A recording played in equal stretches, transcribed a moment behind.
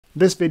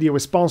This video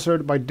is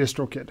sponsored by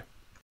DistroKid.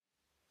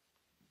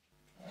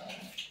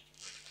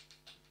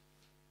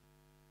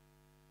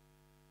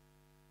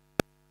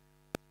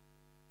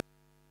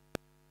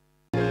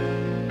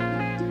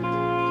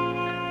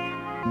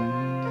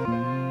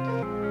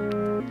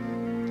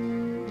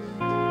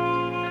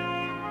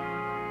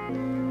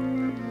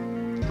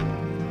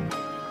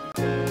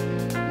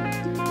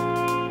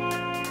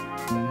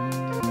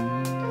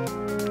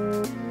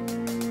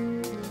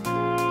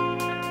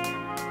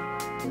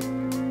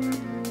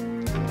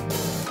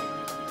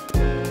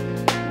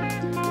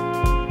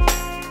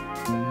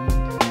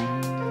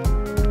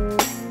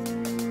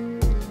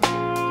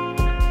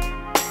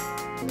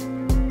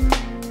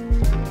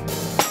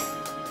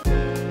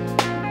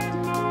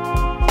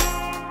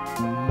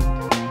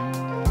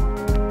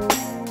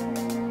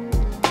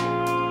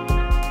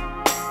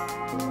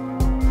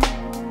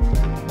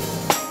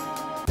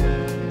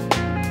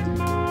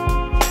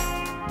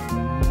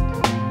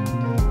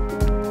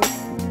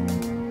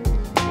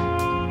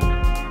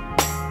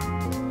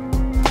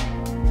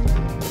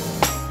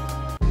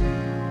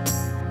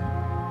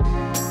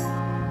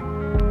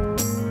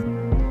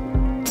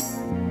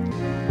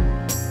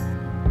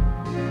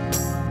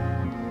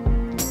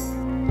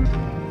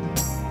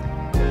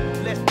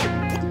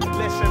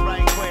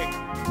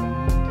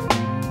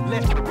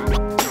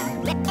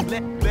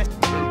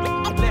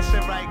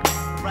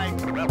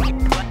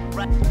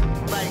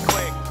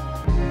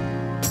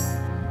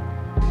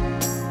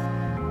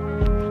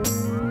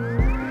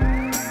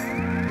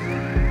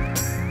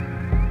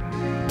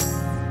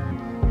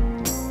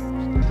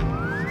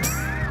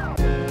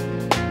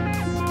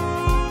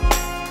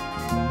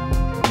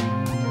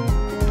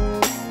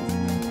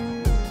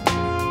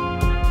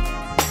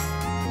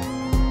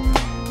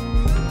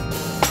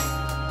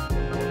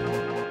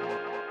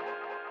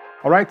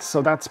 Alright,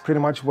 so that's pretty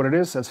much what it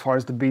is as far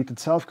as the beat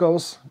itself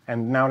goes.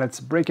 And now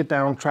let's break it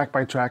down track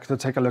by track to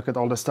take a look at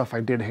all the stuff I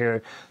did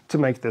here to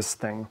make this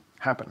thing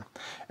happen.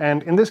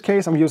 And in this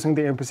case, I'm using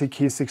the MPC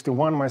Key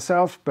 61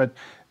 myself, but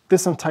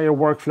this entire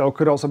workflow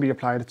could also be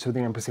applied to the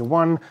MPC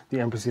 1, the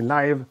MPC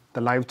Live, the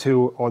Live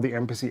 2, or the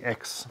MPC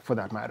X for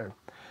that matter.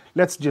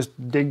 Let's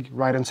just dig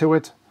right into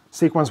it.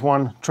 Sequence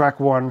 1, track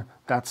 1,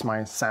 that's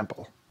my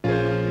sample.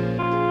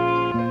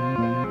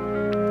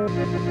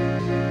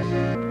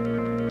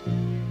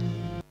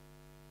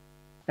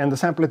 And the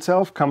sample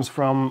itself comes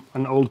from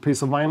an old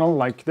piece of vinyl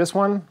like this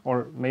one,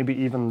 or maybe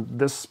even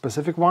this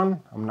specific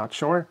one, I'm not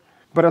sure.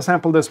 But I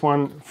sampled this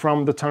one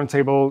from the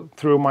turntable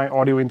through my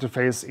audio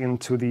interface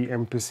into the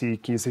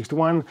MPC Key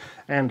 61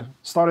 and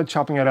started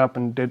chopping it up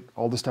and did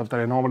all the stuff that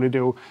I normally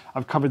do.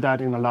 I've covered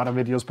that in a lot of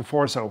videos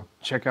before, so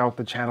check out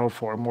the channel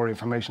for more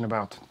information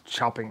about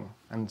chopping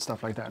and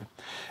stuff like that.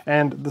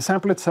 And the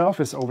sample itself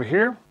is over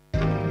here.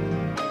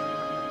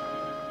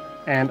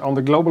 And on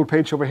the global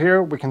page over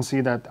here, we can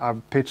see that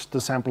I've pitched the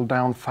sample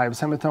down 5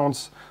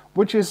 semitones,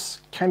 which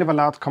is kind of a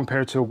lot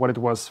compared to what it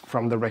was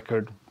from the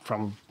record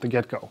from the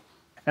get-go.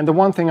 And the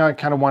one thing I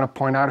kind of want to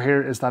point out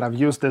here is that I've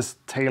used this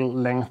tail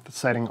length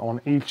setting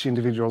on each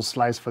individual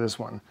slice for this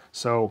one.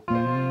 So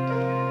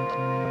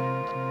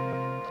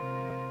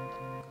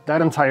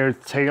that entire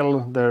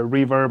tail, the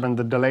reverb and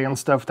the delay and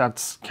stuff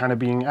that's kind of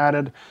being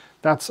added,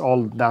 that's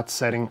all that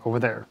setting over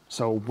there.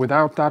 So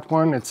without that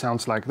one, it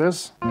sounds like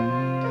this.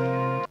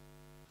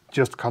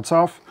 Just cuts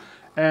off,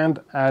 and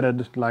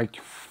added like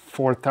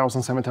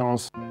 4,000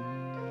 semitones.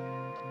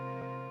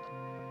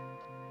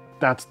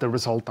 That's the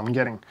result I'm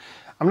getting.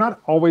 I'm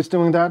not always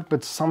doing that,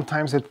 but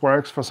sometimes it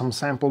works for some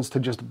samples to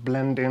just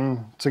blend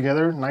in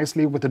together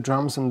nicely with the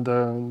drums and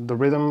the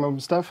rhythm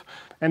and stuff.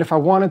 And if I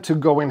wanted to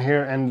go in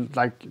here and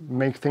like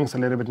make things a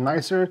little bit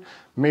nicer,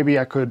 maybe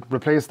I could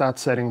replace that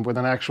setting with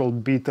an actual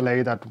beat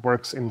delay that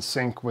works in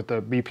sync with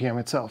the BPM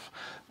itself.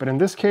 But in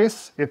this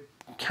case, it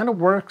kind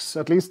of works,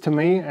 at least to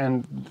me,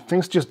 and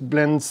things just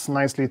blends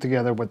nicely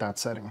together with that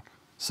setting.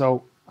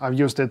 So I've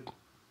used it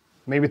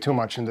maybe too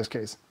much in this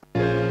case.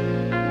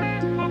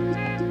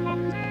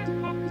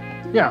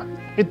 Yeah,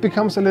 it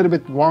becomes a little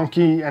bit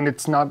wonky and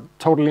it's not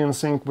totally in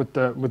sync with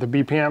the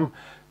BPM,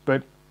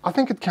 but I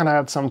think it can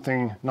add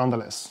something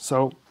nonetheless.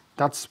 So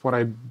that's what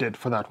I did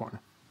for that one.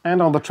 And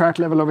on the track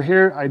level over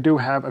here, I do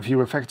have a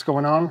few effects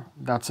going on.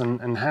 That's an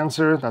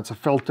enhancer, that's a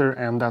filter,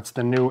 and that's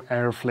the new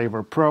Air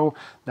Flavor Pro.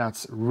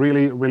 That's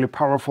really, really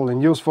powerful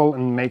and useful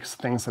and makes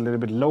things a little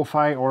bit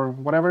lo-fi or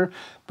whatever.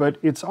 But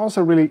it's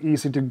also really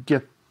easy to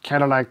get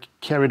kind of like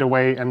carried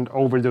away and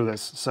overdo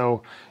this.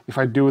 So if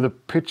I do the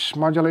pitch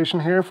modulation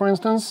here, for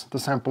instance, the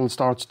sample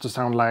starts to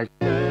sound like...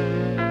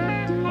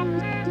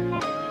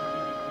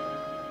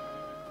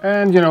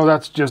 And you know,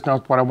 that's just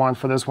not what I want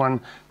for this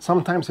one.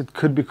 Sometimes it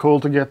could be cool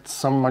to get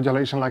some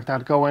modulation like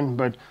that going,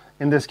 but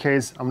in this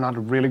case, I'm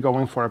not really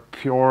going for a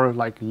pure,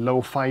 like,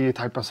 lo-fi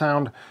type of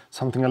sound.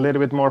 Something a little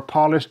bit more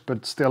polished,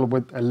 but still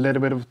with a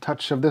little bit of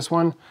touch of this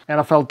one.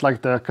 And I felt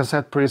like the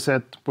cassette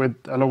preset with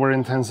a lower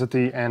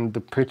intensity and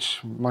the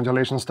pitch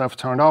modulation stuff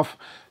turned off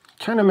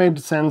kind of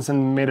made sense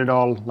and made it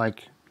all,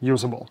 like,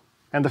 usable.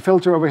 And the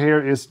filter over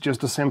here is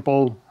just a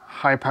simple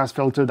high pass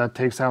filter that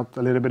takes out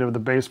a little bit of the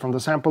bass from the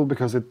sample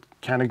because it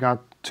kind of got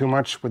too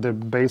much with the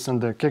bass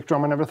and the kick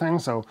drum and everything,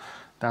 so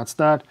that's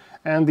that.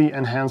 And the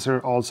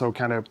enhancer also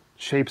kind of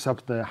shapes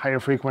up the higher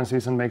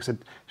frequencies and makes it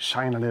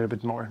shine a little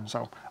bit more.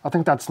 So I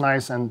think that's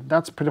nice, and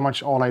that's pretty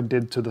much all I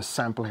did to the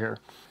sample here.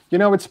 You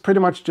know, it's pretty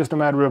much just a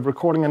matter of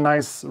recording a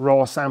nice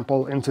raw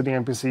sample into the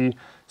MPC,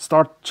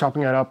 start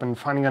chopping it up and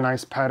finding a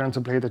nice pattern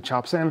to play the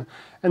chops in,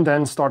 and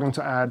then starting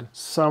to add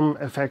some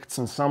effects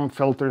and some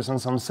filters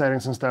and some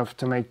settings and stuff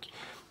to make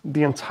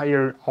the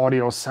entire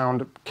audio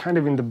sound kind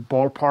of in the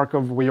ballpark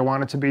of where you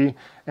want it to be,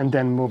 and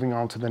then moving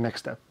on to the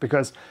next step.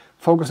 Because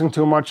focusing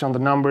too much on the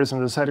numbers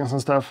and the settings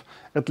and stuff,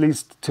 at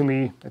least to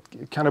me,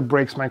 it kind of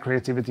breaks my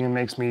creativity and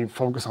makes me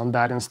focus on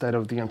that instead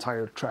of the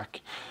entire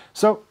track.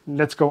 So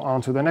let's go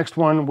on to the next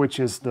one, which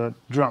is the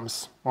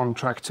drums on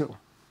track 2.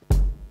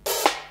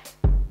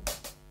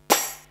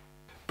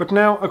 But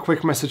now a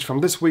quick message from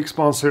this week's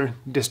sponsor,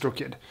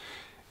 DistroKid.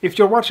 If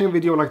you're watching a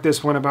video like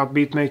this one about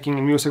beat making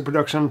and music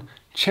production,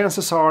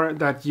 chances are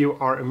that you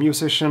are a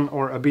musician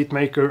or a beat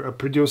maker, a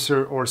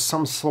producer, or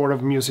some sort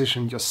of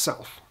musician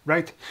yourself,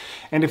 right?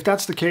 And if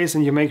that's the case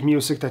and you make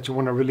music that you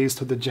want to release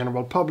to the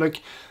general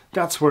public,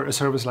 that's where a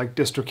service like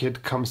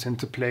DistroKid comes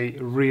into play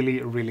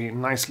really, really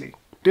nicely.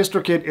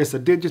 DistroKid is a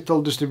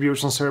digital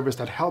distribution service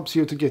that helps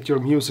you to get your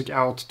music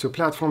out to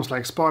platforms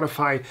like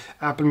Spotify,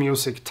 Apple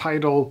Music,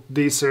 Tidal,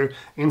 Deezer,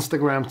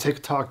 Instagram,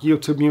 TikTok,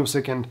 YouTube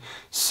Music, and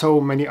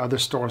so many other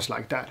stores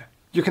like that.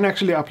 You can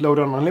actually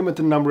upload an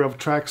unlimited number of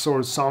tracks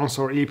or songs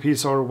or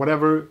EPs or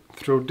whatever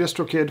through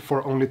DistroKid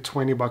for only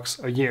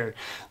 $20 a year.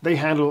 They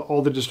handle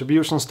all the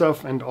distribution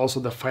stuff and also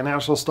the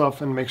financial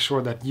stuff and make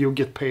sure that you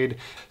get paid.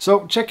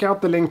 So check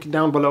out the link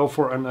down below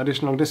for an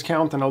additional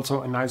discount and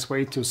also a nice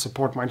way to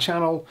support my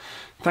channel.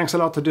 Thanks a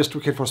lot to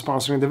DistroKid for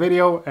sponsoring the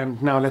video,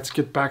 and now let's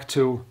get back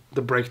to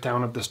the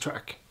breakdown of this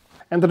track.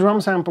 And the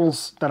drum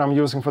samples that I'm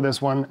using for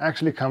this one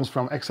actually comes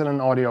from Excellent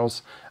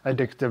Audio's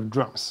Addictive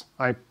Drums.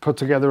 I put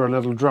together a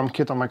little drum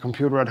kit on my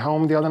computer at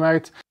home the other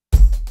night.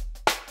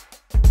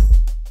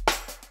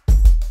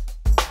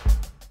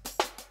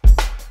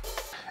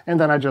 And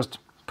then I just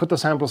put the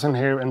samples in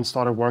here and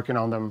started working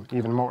on them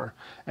even more.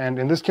 And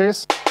in this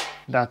case,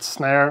 that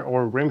snare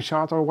or rim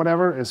shot or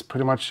whatever is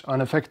pretty much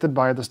unaffected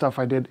by the stuff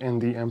I did in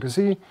the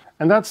MPC.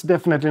 And that's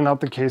definitely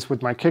not the case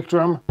with my kick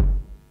drum,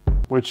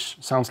 which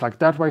sounds like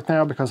that right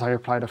now because I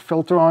applied a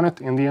filter on it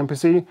in the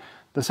MPC.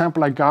 The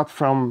sample I got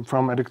from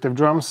Addictive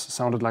Drums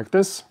sounded like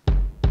this,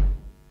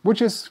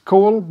 which is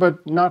cool,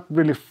 but not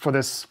really for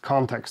this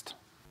context.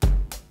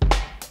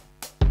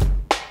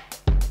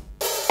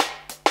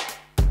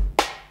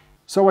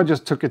 So I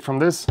just took it from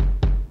this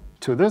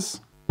to this.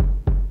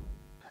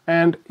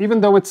 And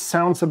even though it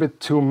sounds a bit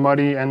too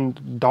muddy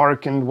and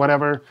dark and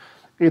whatever,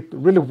 it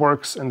really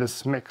works in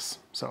this mix.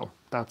 So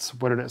that's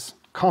what it is.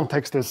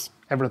 Context is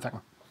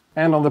everything.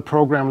 And on the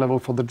program level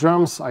for the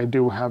drums, I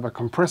do have a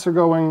compressor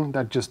going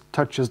that just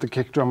touches the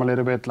kick drum a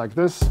little bit like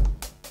this.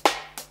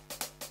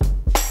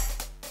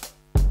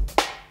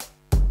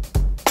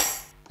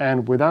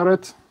 And without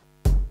it,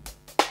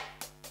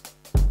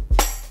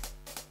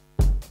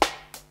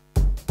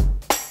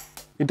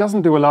 it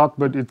doesn't do a lot,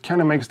 but it kind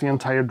of makes the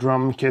entire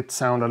drum kit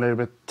sound a little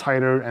bit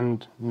tighter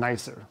and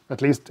nicer,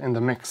 at least in the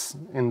mix,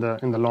 in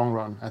the long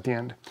run at the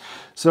end.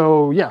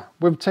 So yeah,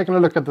 we've taken a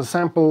look at the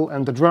sample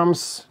and the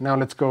drums. Now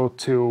let's go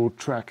to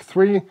track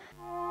 3.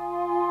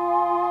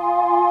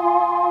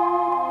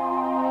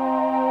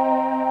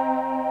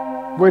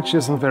 Which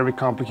isn't very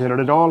complicated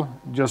at all,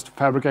 just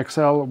Fabric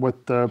XL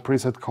with the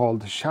preset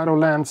called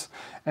Shadowlands,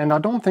 and I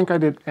don't think I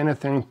did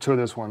anything to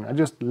this one. I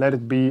just let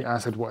it be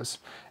as it was,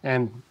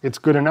 and it's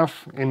good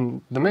enough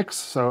in the mix,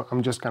 so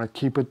I'm just gonna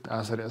keep it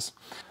as it is.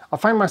 I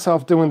find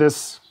myself doing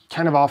this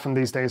kind of often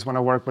these days when I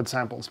work with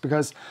samples,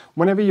 because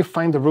whenever you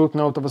find the root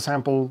note of a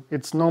sample,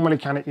 it's normally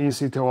kind of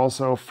easy to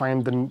also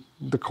find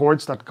the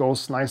chords that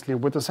goes nicely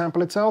with the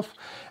sample itself,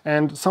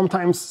 and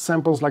sometimes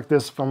samples like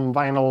this from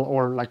vinyl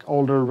or like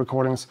older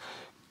recordings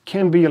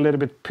can be a little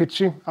bit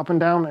pitchy up and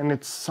down, and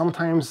it's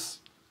sometimes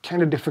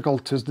kind of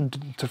difficult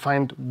to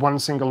find one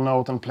single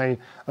note and play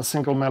a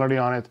single melody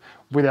on it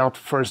without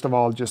first of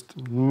all just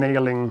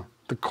nailing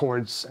the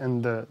chords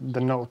and the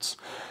notes.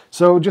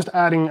 So just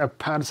adding a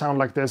pad sound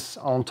like this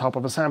on top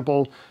of a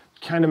sample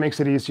kind of makes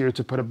it easier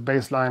to put a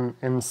bass line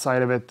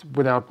inside of it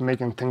without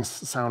making things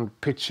sound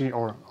pitchy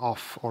or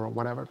off or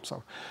whatever.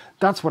 So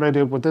that's what I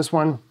did with this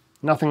one.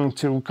 Nothing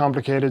too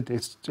complicated,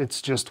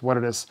 it's just what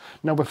it is.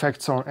 No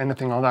effects or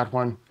anything on that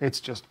one, it's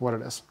just what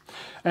it is.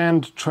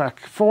 And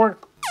track 4.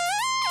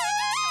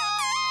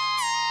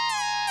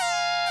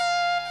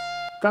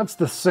 That's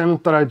the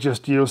synth that I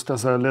just used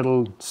as a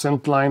little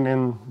synth line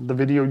in the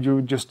video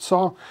you just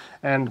saw.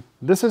 And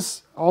this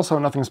is also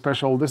nothing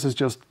special, this is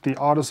just the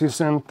Odyssey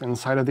synth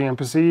inside of the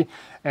MPC.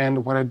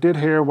 And what I did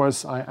here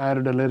was I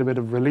added a little bit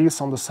of release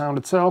on the sound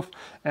itself,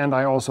 and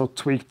I also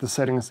tweaked the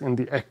settings in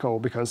the echo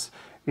because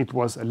it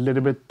was a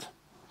little bit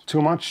too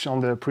much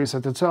on the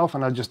preset itself,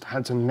 and I just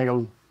had to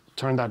nail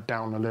turn that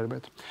down a little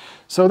bit.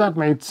 So that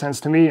made sense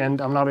to me,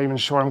 and I'm not even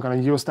sure I'm going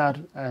to use that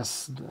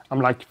as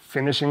I'm like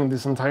finishing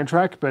this entire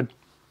track, but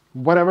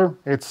whatever,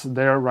 it's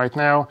there right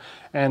now.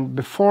 And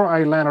before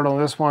I landed on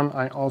this one,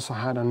 I also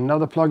had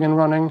another plugin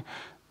running,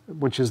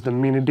 which is the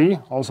Mini D,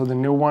 also the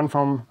new one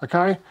from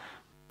Akai.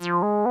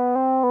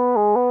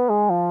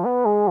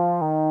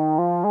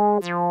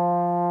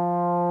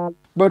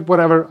 But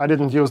whatever, I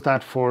didn't use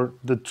that for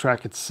the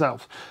track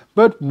itself.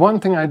 But one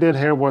thing I did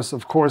here was,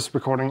 of course,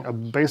 recording a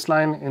bass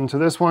line into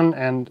this one,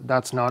 and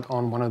that's not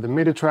on one of the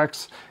MIDI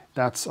tracks.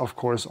 That's, of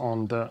course,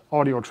 on the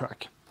audio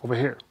track over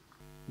here.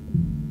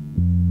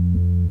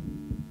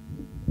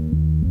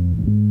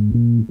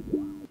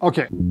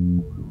 Okay,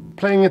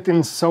 playing it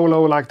in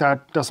solo like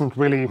that doesn't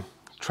really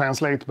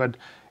translate, but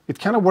it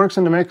kind of works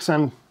in the mix,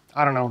 and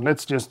I don't know,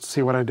 let's just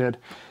see what I did.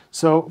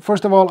 So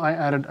first of all, I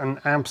added an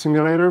amp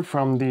simulator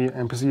from the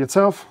MPC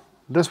itself.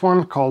 This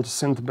one called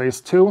Synth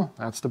Bass 2,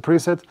 that's the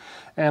preset,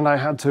 and I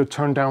had to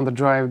turn down the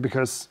drive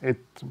because it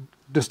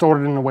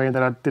distorted in a way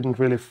that I didn't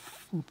really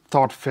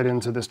thought fit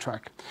into this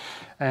track.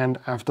 And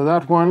after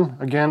that one,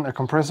 again, a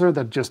compressor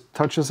that just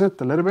touches it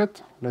a little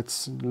bit.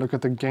 Let's look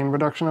at the gain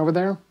reduction over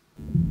there.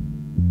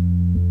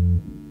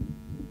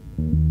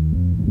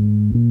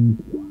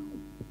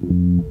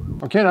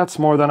 Okay, that's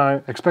more than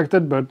I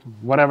expected, but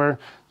whatever.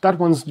 That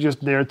one's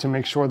just there to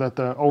make sure that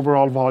the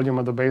overall volume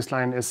of the bass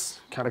line is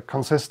kind of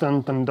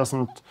consistent and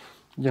doesn't,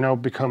 you know,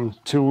 become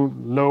too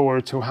low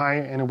or too high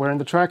anywhere in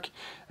the track.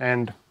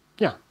 And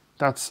yeah,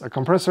 that's a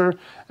compressor.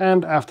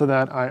 And after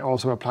that, I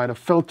also applied a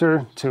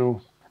filter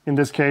to, in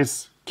this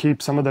case,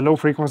 keep some of the low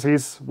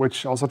frequencies,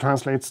 which also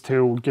translates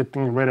to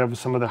getting rid of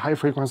some of the high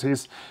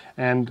frequencies.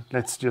 And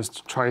let's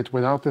just try it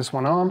without this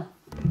one on.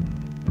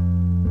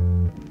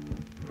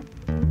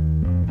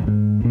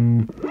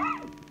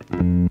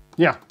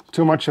 Yeah,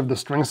 too much of the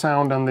string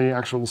sound and the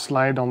actual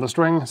slide on the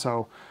string,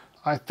 so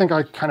I think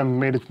I kind of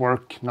made it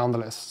work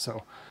nonetheless.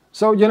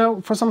 So you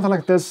know, for something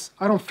like this,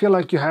 I don't feel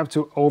like you have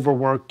to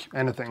overwork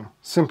anything.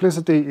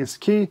 Simplicity is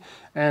key,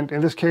 and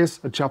in this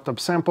case, a chopped up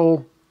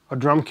sample, a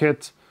drum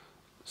kit,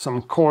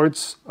 some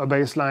chords, a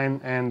bass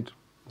line, and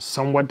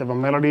somewhat of a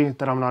melody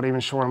that I'm not even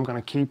sure I'm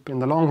gonna keep in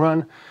the long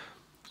run,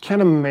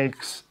 kind of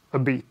makes a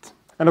beat.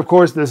 And of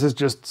course, this is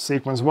just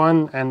sequence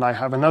 1, and I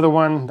have another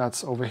one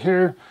that's over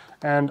here.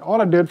 And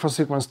all I did for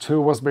sequence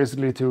 2 was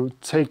basically to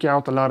take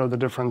out a lot of the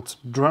different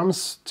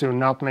drums to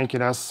not make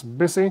it as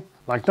busy,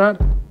 like that.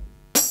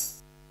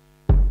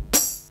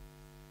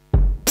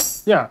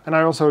 Yeah, and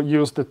I also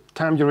used the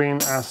tambourine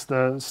as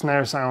the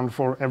snare sound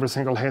for every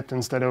single hit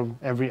instead of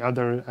every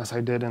other as I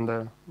did in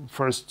the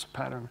first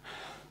pattern.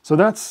 So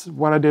that's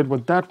what I did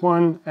with that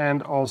one,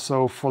 and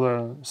also for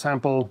the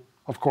sample,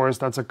 of course,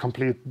 that's a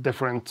complete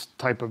different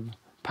type of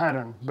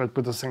pattern, but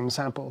with the same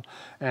sample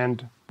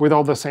and with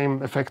all the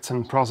same effects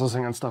and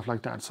processing and stuff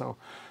like that. So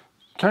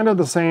kind of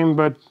the same,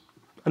 but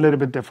a little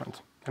bit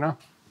different, you know?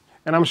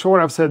 And I'm sure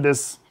I've said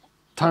this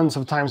tons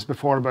of times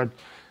before, but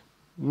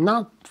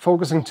not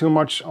focusing too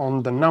much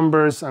on the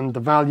numbers and the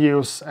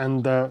values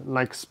and the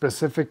like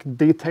specific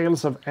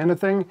details of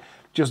anything,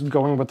 just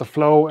going with the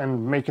flow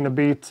and making a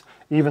beat,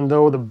 even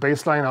though the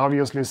bass line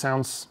obviously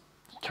sounds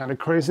kind of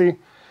crazy.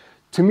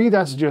 To me,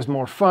 that's just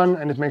more fun,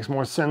 and it makes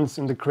more sense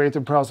in the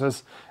creative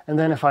process. And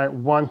then if I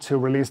want to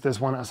release this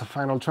one as a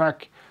final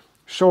track,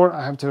 sure,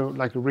 I have to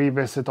like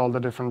revisit all the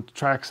different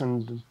tracks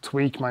and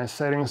tweak my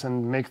settings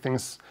and make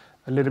things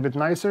a little bit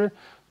nicer.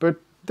 But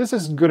this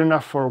is good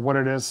enough for what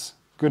it is,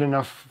 good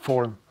enough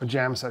for a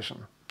jam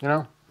session, you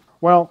know?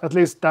 Well, at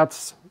least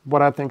that's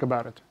what I think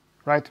about it,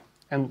 right?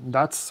 And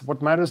that's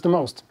what matters the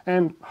most.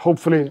 And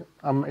hopefully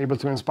I'm able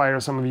to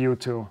inspire some of you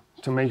to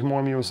make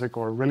more music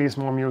or release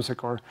more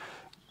music or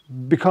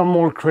become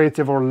more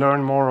creative or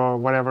learn more or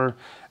whatever.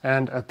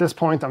 And at this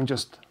point, I'm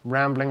just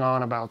rambling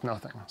on about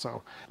nothing.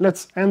 So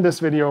let's end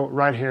this video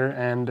right here,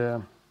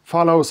 and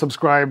follow,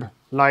 subscribe,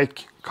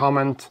 like,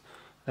 comment,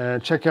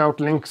 check out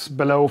links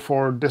below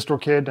for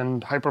DistroKid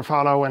and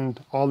Hyperfollow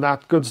and all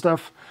that good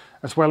stuff,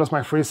 as well as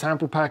my free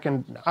sample pack,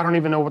 and I don't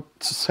even know what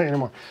to say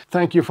anymore.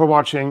 Thank you for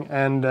watching,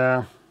 and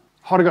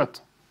ha det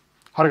gott!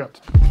 Ha det gott!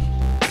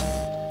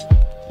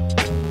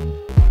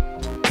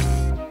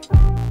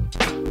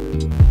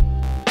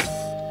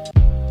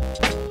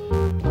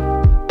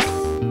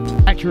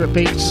 Accurate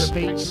beats.